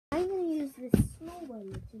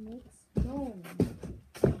make snow.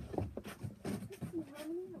 Let's see how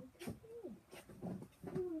many I can make.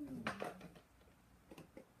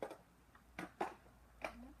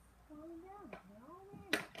 Let's find out. They're all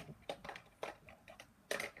in.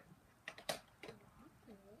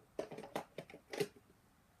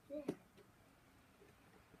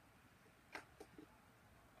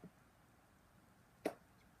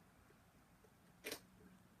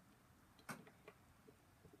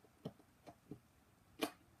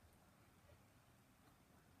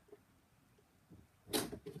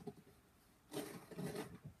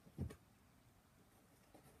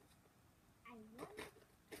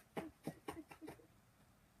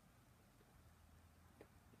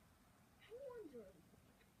 There.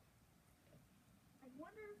 I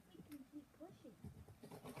wonder if we can keep pushing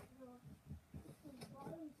from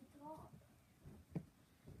bottom to top.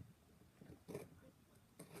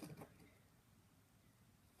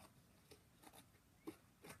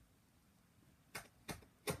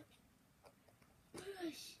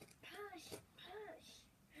 Push, push, push,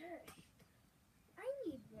 push. I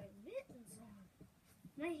need my mittens on.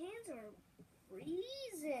 My hands are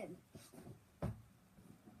freezing.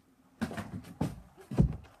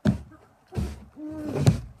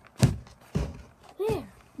 There,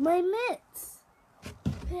 my mitts.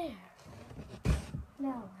 There.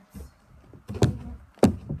 Now let's.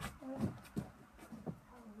 How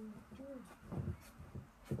are we doing?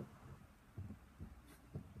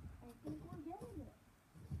 I think we're getting it.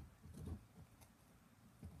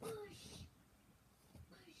 Push,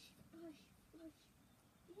 push, push, push.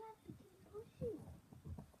 You have to keep pushing.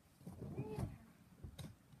 There.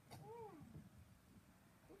 There.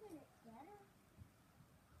 Isn't it better?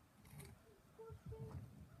 Keep pushing.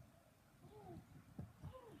 There.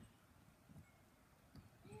 There.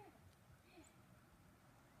 There.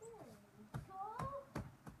 There we go.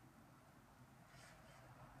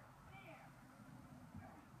 There.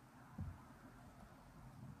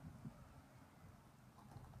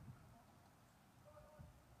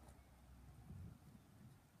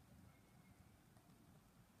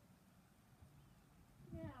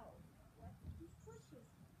 Now, let's keep pushing.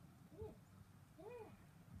 There. There.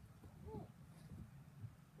 There.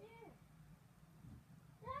 There.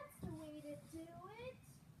 That's the way to do it.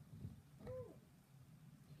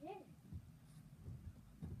 Okay.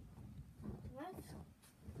 Let's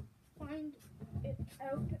find it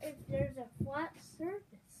out if there's a flat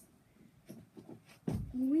surface.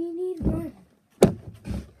 We need one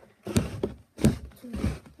to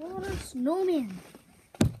build a snowman.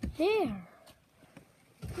 There.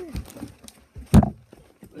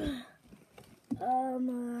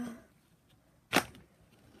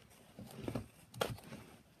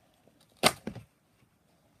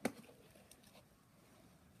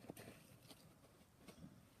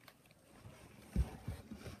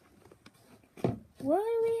 What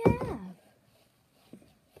do we have?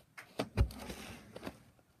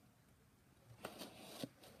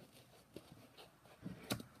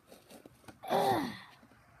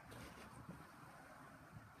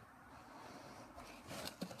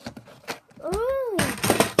 Oh,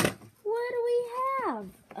 what do we have?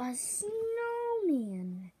 A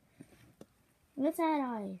snowman. Let's add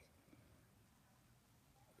eyes.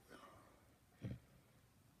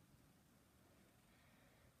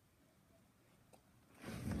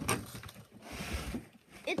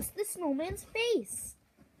 It's the snowman's face.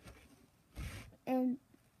 And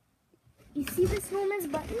you see the snowman's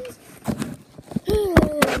buttons? Ooh.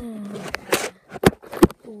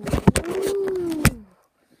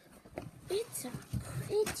 It's a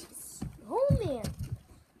pretty snowman.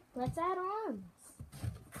 Let's add arms.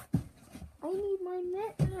 I need my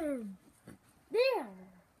mitten. There.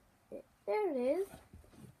 There it is.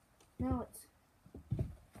 Now let's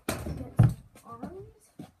get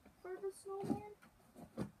arms for the snowman.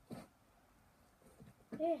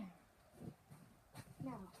 There.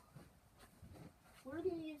 Now, we're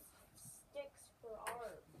going to use sticks for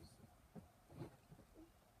arms.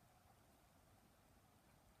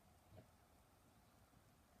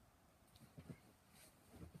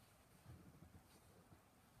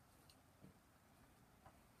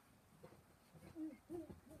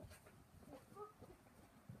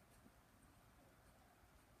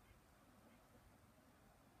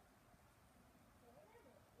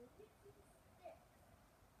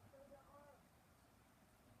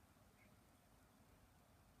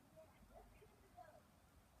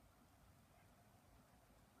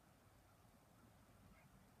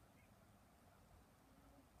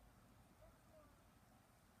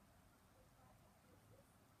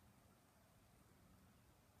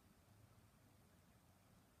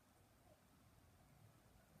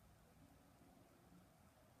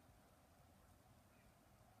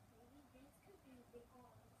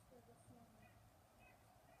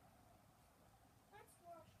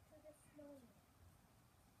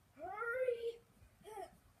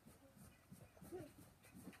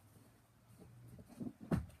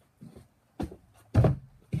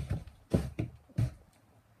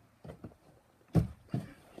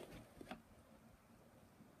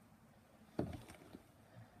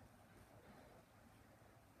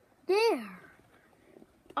 There.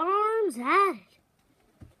 Arms at it.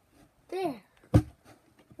 There.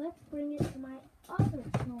 Let's bring it to my other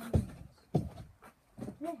snowman.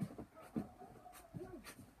 There.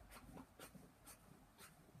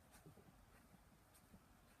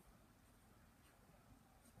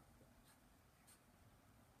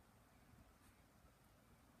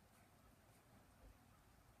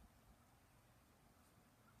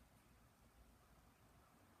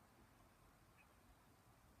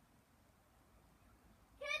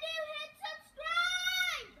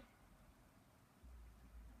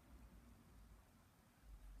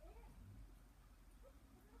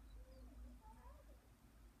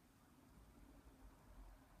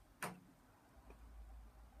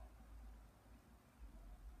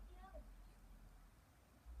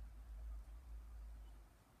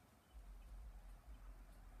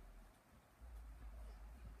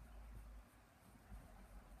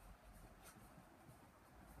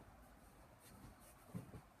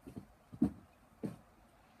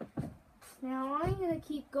 Now I'm going to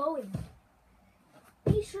keep going.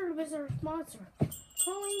 Be sure to visit our sponsor,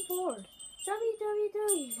 Calling Ford,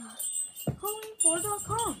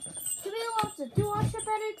 www.callingford.com. To be lots of dealership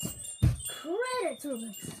edits, credit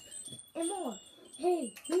service, and more.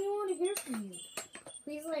 Hey, we want to hear from you.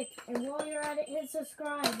 Please like, and while you're at it, hit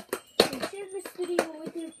subscribe. And share this video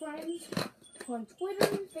with your friends on Twitter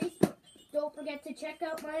and Facebook. Don't forget to check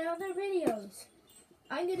out my other videos.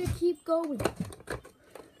 I'm going to keep going.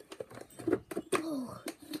 Oh,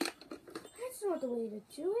 that's not the way to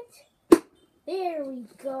do it. There we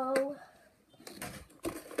go.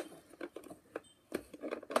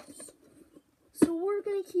 So we're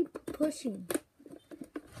going to keep pushing.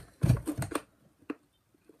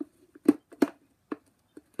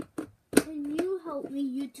 Can you help me,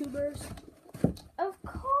 YouTubers? Of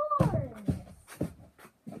course.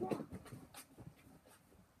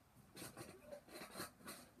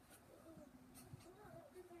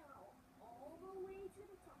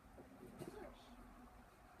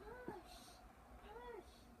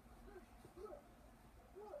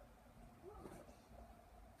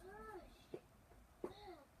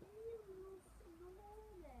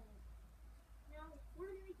 Yeah. We're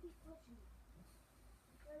going to keep pushing it.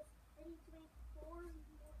 Because I need to make 4 more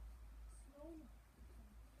snowmen.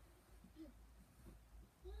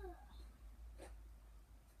 There.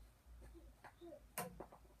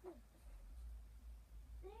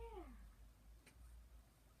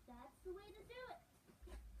 That's the way to do it.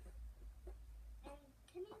 And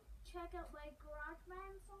can you check out my garage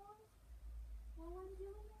band song while I'm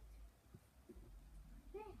doing it?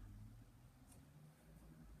 There.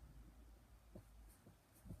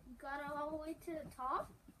 Got it all the way to the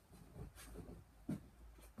top?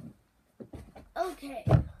 Okay.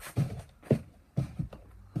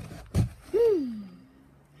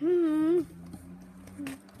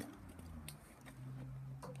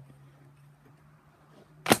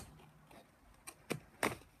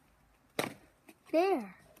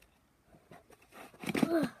 There.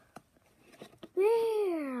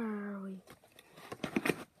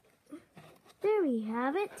 There we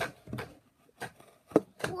have it.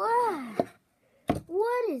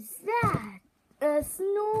 What is that? A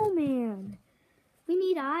snowman. We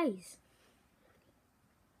need eyes.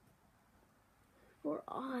 For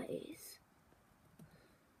eyes.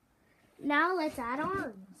 Now let's add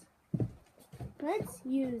arms. Let's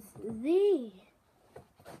use these.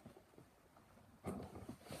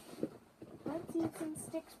 Let's use some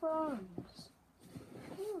sticks for arms.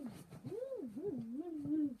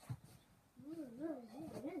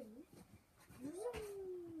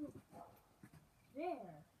 There.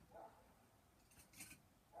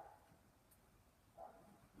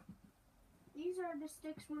 These are the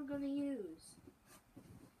sticks we're going to use.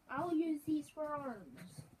 I'll use these for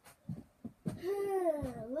arms.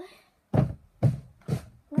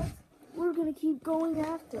 We're going to keep going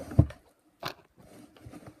after.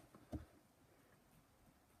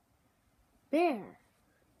 There.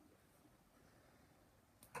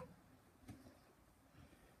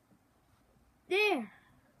 There.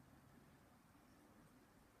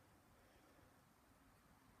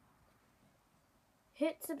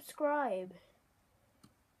 Hit subscribe.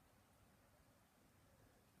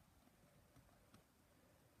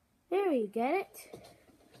 There you get it.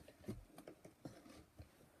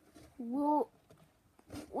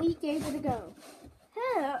 We gave it a go.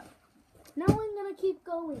 Hey, now I'm gonna keep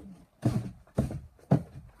going.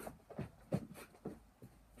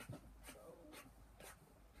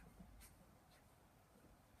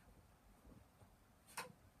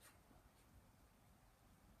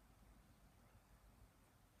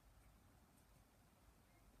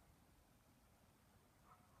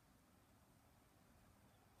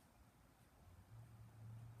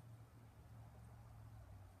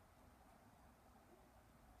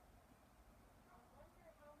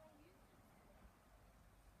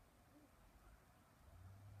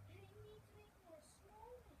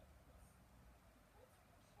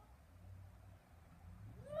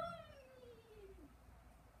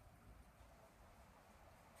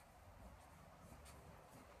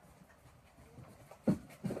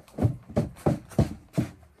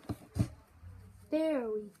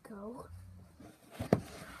 go.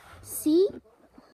 See?